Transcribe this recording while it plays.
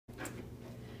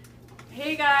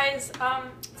Hey guys,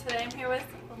 today I'm here with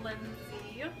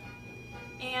Lyndsey,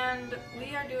 and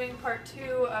we are doing part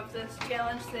 2 of this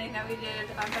challenge thing that we did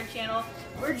on our channel.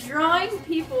 We're drawing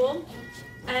people,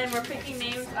 and we're picking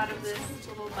names out of this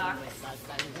little box,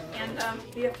 and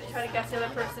we have to try to guess the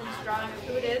other person's drawing of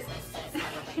who it is.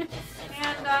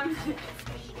 And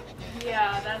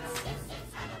yeah, that's...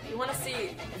 If you want to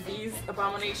see these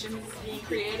abominations being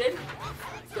created,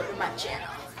 go to my channel.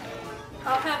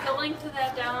 I'll have the link to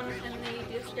that down in the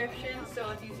description,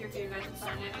 so it's easier for you guys to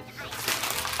find it.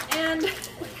 And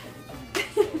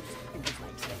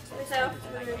without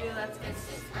further ado, let's get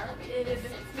started.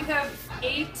 We have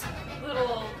 8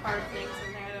 little card things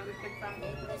in there that we picked from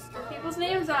with people's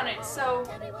names on it. So,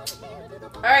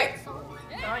 Alright.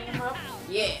 drawing them up.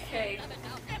 Yeah. Okay.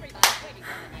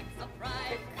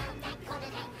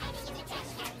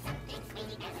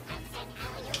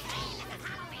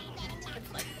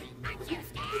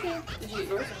 Did you get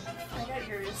yours? I got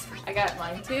yours. I got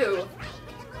mine too.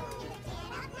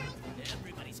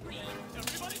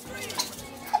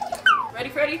 Ready,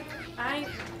 Freddy? I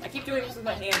keep doing this with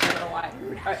my hands, I don't know why.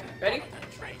 Alright, ready?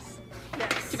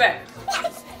 Yes. Too bad.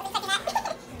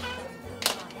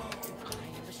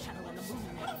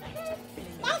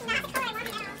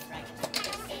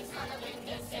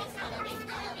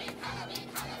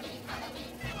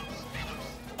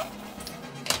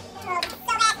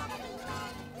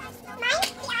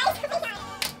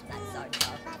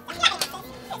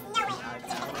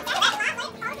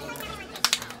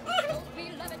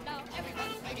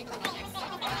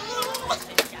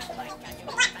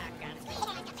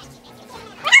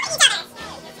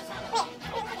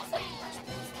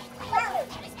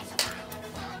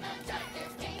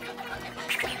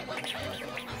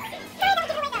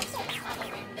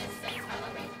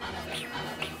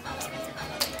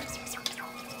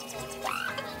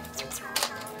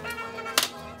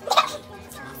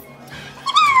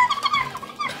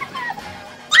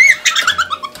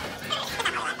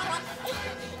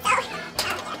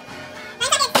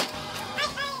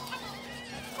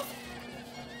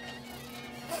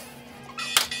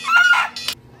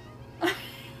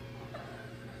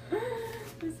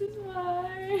 This is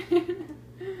why.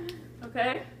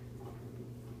 Okay.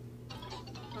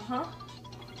 Uh-huh.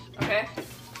 Okay.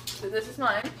 So this is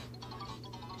mine.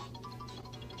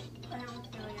 I have a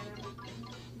feeling I know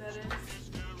what that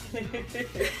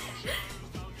is.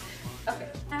 Okay.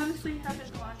 I honestly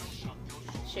haven't watched.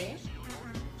 Shane?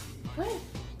 What?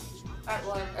 Alright,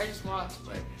 well, I just watched,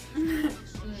 but...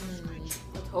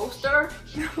 a toaster?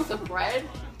 The bread?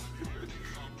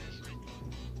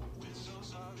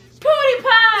 Pootie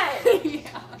pie!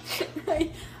 Yeah.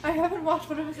 I haven't watched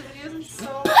one of his videos in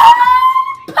so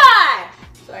Pie!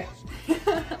 Sorry.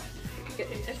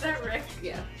 Is that Rick?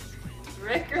 Yeah.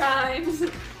 Rick Grimes.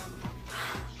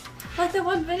 Like the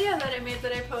one video that I made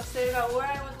that I posted about where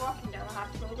I was walking down the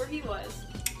hospital where he was.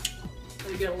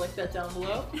 Are you gonna link that down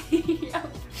below? Yeah.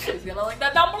 He's gonna link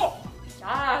that down below!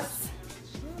 Yes.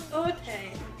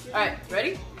 Okay. Alright,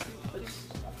 ready?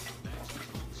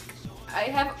 I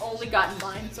have only gotten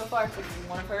mine so far, except for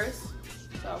one of hers.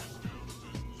 So,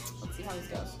 let's see how this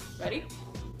goes. Ready?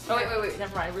 Oh, wait,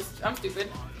 never mind. I'm stupid.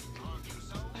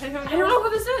 I don't I don't know who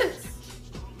this is!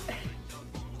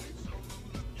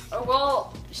 Oh,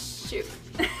 well, shoot.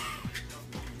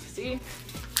 See?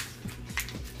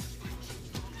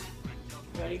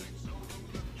 Ready?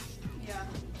 Yeah.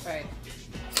 Alright.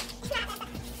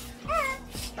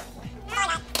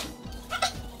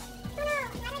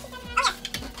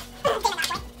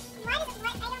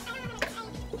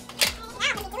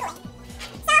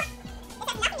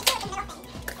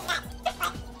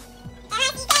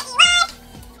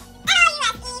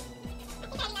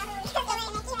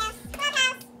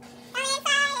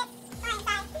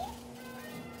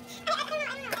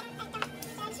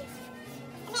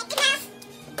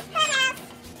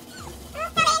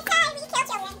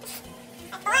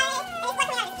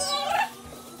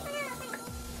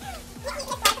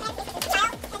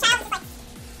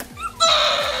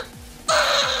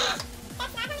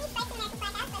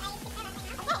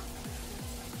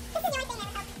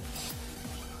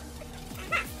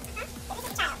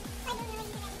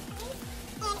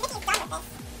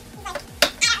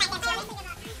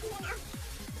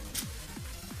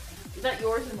 Is that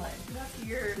yours or mine? That's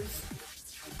yours.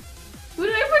 Who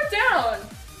did I put down?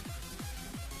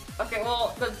 Okay,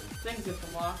 well, the things have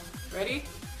come off. Ready?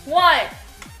 1!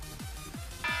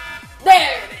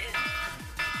 There it is!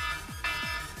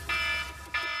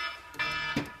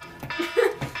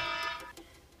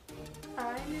 I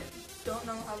don't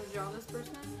know how to draw this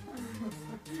person.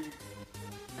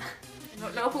 I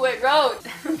don't know who I wrote.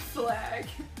 Flag.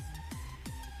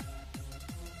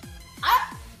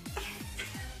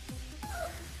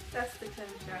 Tim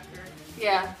Jacker.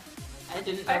 Yeah. I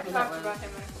didn't know I've who that talked was. about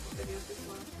him in a couple videos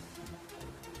before.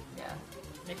 Yeah.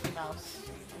 Mickey Mouse.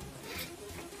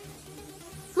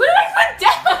 Who did I put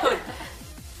down?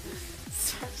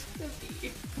 Starts with a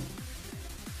B.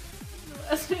 The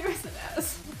last name is an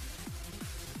S.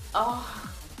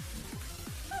 Oh.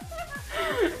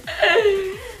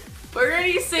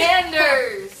 Bernie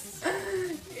Sanders!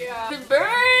 Yeah. The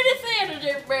Bernie Sanders,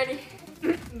 everybody!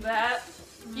 That.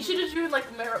 You should have drew like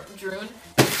Droon.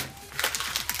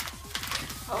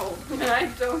 Oh.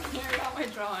 I don't care about my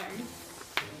drawing.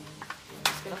 I'm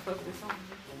just gonna focus on.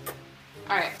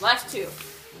 Alright, last two.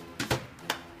 Okay,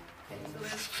 so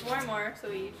there's 4 more, so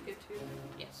we each get 2.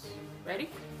 Yes. Ready?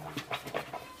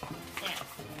 Yeah.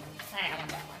 I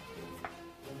got one.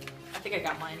 I think I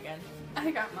got mine again. I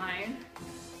got mine.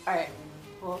 Alright.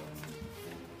 Well.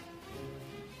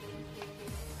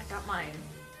 I got mine.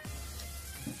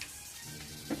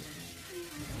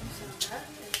 So that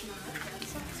is not.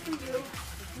 That's up to you.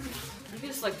 You can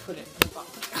just like put it in the box.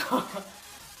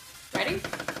 Ready?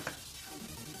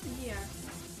 Yeah.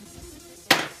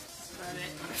 That's about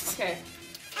it. Okay.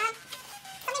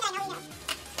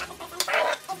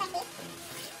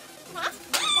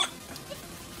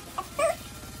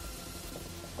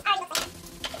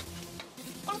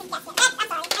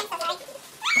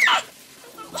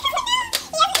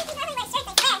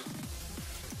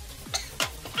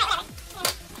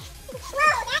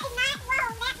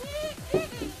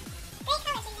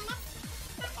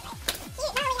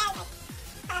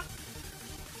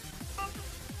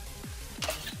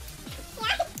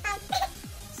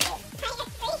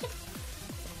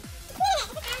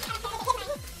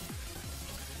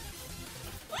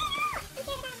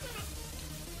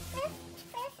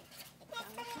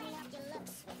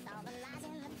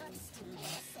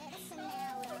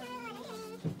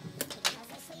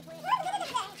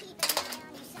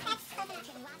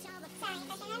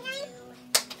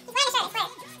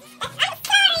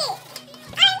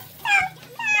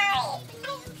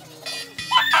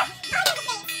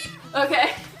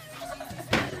 Okay.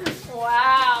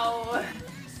 Wow.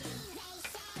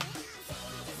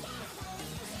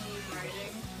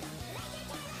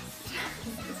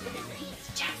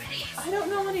 I don't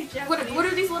know any Japanese. What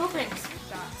are these little things?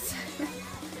 dots?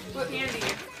 Candy.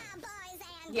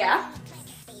 Yeah.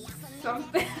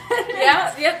 Something.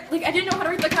 Yeah. Like I didn't know how to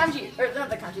read the kanji, or not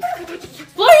the kanji.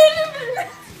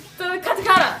 The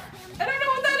katakana. I don't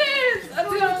know what that is. I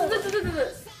don't know.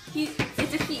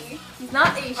 It's a he. He's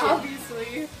not Asian.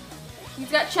 Obviously.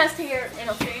 He's got chest hair and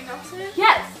a Shane Dawson?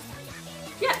 Yes.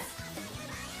 Yes.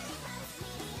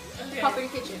 Okay. Popping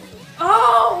kitchen.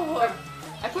 Oh!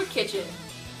 I put kitchen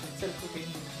instead of cooking.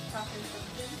 Popping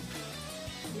something?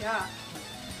 Yeah.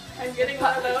 I'm getting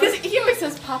one of those. Because he always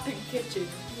says popping kitchen.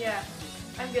 Yeah.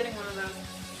 I'm getting one of those.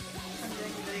 I'm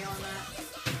doing a video on that.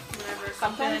 Whenever it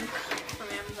comes Something? in from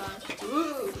Amazon.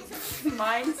 Ooh.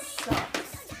 Mine sucks.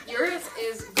 Yours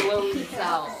is glowing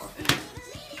foul.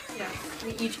 Yeah.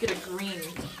 We each get a green.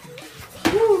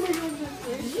 Ooh, my God,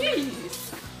 that's Jeez.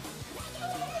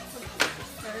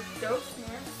 There's goats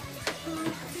here.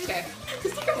 Okay.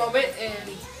 Just take a moment and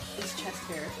his chest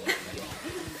hair.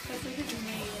 That's like his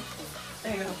name.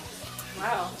 There you go.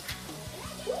 Wow.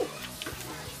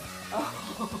 Oh.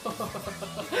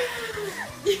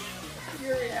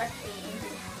 Your reaction.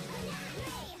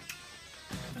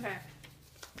 Okay.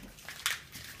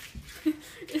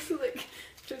 It's like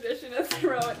tradition to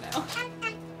throw it now.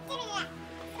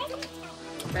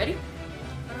 Ready?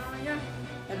 Yeah.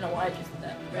 I don't know why I just did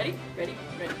that. Ready? Ready?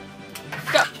 Ready.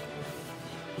 Go!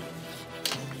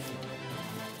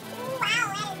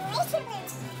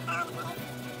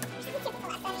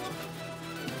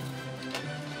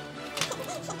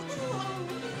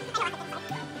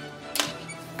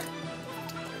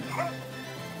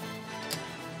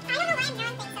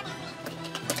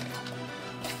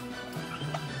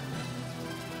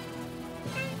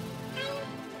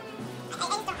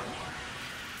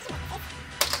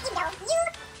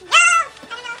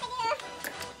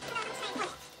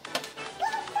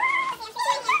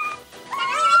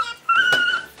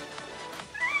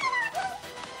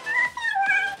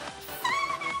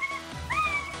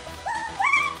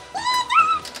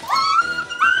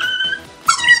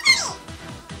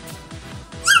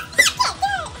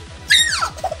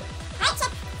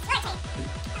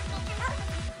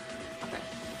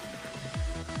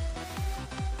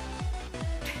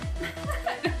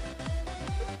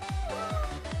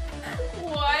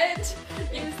 What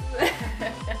is that?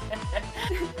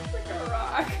 It's like a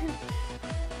rock.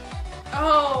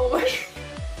 Oh!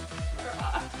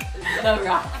 Rock. The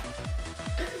rock.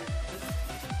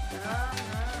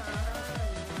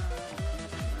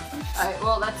 Alright,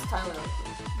 well, that's Tyler.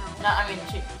 No, I mean,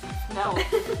 no.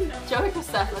 Joey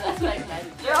Graceffa, that's what I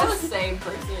meant. They're all the same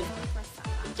person.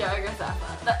 Joey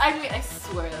Graceffa. I mean, I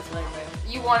swear that's what I meant.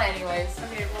 You won anyways.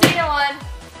 Okay, well. Tina won.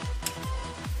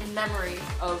 In memory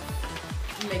of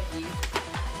Mickey,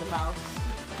 the mouse.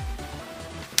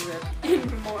 Rip. In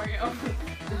memoriam.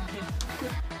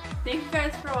 Thank you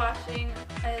guys for watching.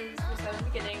 As we said in the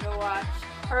beginning, go watch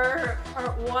her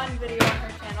part 1 video on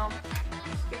her channel.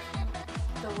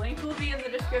 The link will be in the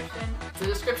description. The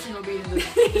description will be in the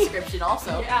description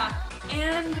also. Yeah.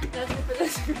 And that's it for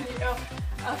this video.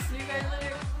 I'll see you guys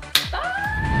later.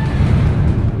 Bye!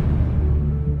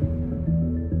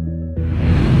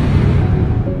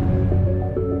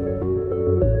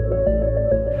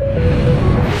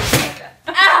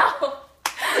 Ow!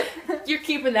 You're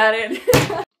keeping that in.